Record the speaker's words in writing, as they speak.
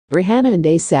Rihanna and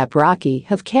ASAP Rocky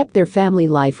have kept their family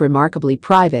life remarkably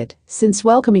private since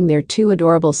welcoming their two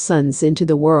adorable sons into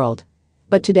the world.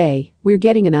 But today, we're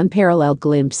getting an unparalleled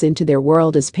glimpse into their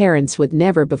world as parents with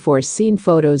never-before-seen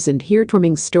photos and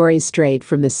heartwarming stories straight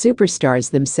from the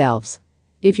superstars themselves.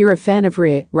 If you're a fan of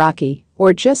Riot, Rocky,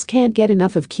 or just can't get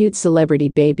enough of cute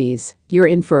celebrity babies, you're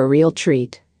in for a real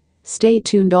treat. Stay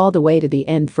tuned all the way to the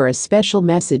end for a special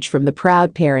message from the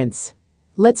proud parents.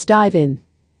 Let's dive in.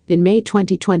 In May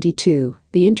 2022,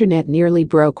 the internet nearly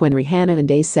broke when Rihanna and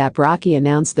ASAP Rocky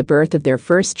announced the birth of their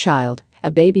first child, a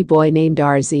baby boy named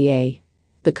RZA.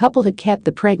 The couple had kept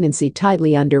the pregnancy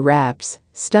tightly under wraps,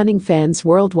 stunning fans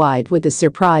worldwide with the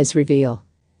surprise reveal.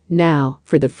 Now,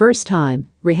 for the first time,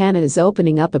 Rihanna is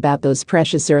opening up about those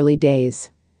precious early days.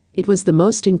 It was the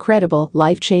most incredible,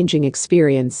 life-changing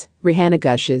experience, Rihanna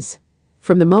gushes.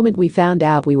 From the moment we found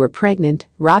out we were pregnant,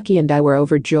 Rocky and I were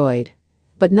overjoyed.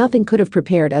 But nothing could have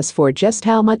prepared us for just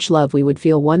how much love we would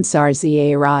feel once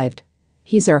RZA arrived.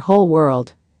 He's our whole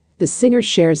world. The singer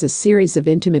shares a series of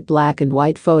intimate black and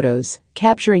white photos,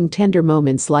 capturing tender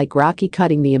moments like Rocky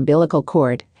cutting the umbilical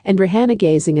cord and Rihanna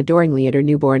gazing adoringly at her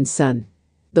newborn son.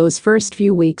 Those first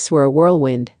few weeks were a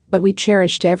whirlwind, but we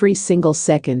cherished every single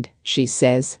second, she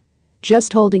says.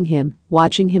 Just holding him,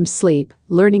 watching him sleep,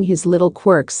 learning his little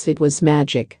quirks, it was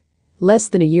magic. Less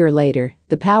than a year later,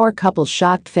 the power couple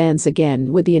shocked fans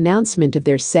again with the announcement of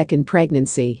their second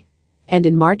pregnancy. And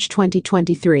in March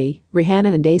 2023,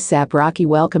 Rihanna and ASAP Rocky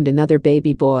welcomed another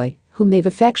baby boy, whom they've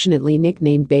affectionately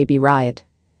nicknamed Baby Riot.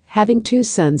 Having two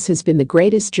sons has been the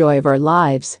greatest joy of our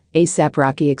lives, ASAP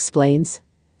Rocky explains.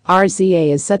 RZA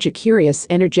is such a curious,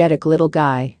 energetic little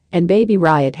guy, and Baby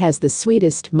Riot has the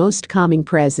sweetest, most calming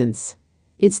presence.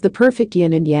 It's the perfect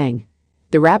yin and yang.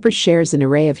 The rapper shares an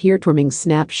array of heartwarming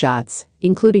snapshots,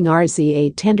 including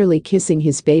RZA tenderly kissing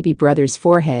his baby brother's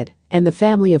forehead and the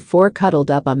family of four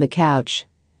cuddled up on the couch.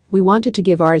 We wanted to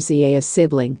give RZA a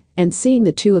sibling, and seeing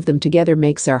the two of them together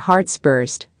makes our hearts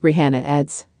burst, Rihanna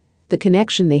adds. The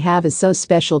connection they have is so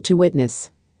special to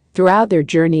witness. Throughout their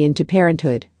journey into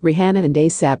parenthood, Rihanna and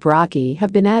ASAP Rocky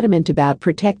have been adamant about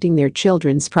protecting their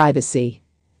children's privacy.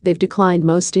 They've declined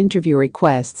most interview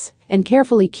requests and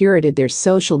carefully curated their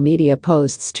social media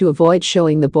posts to avoid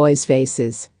showing the boys'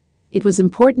 faces. It was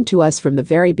important to us from the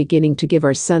very beginning to give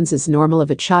our sons as normal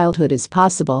of a childhood as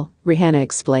possible, Rihanna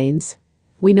explains.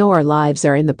 We know our lives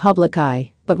are in the public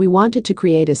eye, but we wanted to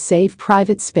create a safe,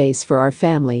 private space for our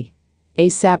family.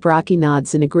 ASAP Rocky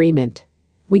nods in agreement.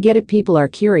 We get it, people are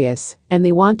curious, and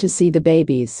they want to see the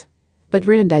babies. But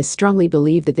Rihanna and I strongly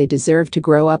believe that they deserve to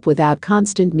grow up without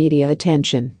constant media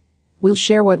attention. We'll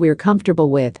share what we're comfortable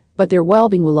with, but their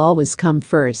well-being will always come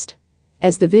first.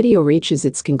 As the video reaches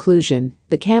its conclusion,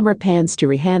 the camera pans to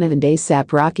Rihanna and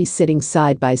ASAP Rocky sitting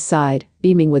side by side,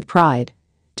 beaming with pride.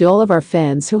 To all of our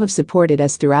fans who have supported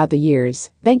us throughout the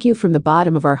years, thank you from the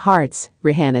bottom of our hearts,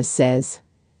 Rihanna says.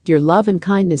 Your love and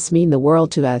kindness mean the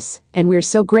world to us, and we're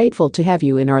so grateful to have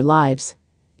you in our lives.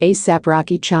 ASAP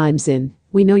Rocky chimes in,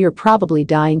 we know you're probably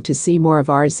dying to see more of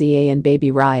RZA and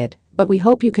Baby Riot, but we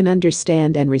hope you can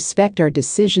understand and respect our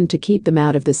decision to keep them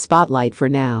out of the spotlight for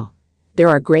now. They're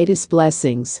our greatest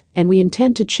blessings, and we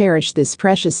intend to cherish this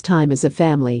precious time as a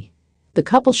family. The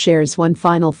couple shares one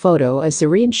final photo, a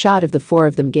serene shot of the four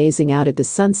of them gazing out at the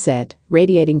sunset,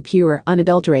 radiating pure,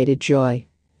 unadulterated joy.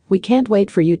 We can't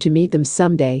wait for you to meet them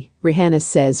someday, Rihanna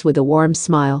says with a warm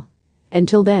smile.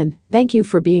 Until then, thank you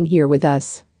for being here with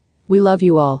us. We love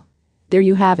you all. There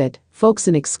you have it, folks,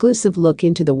 an exclusive look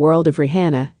into the world of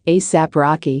Rihanna, ASAP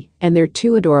Rocky, and their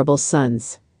two adorable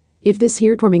sons. If this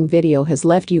heartwarming video has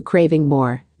left you craving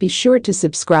more, be sure to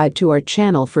subscribe to our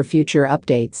channel for future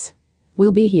updates.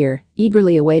 We'll be here,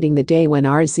 eagerly awaiting the day when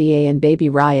RZA and Baby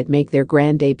Riot make their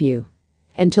grand debut.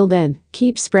 Until then,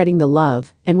 keep spreading the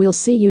love, and we'll see you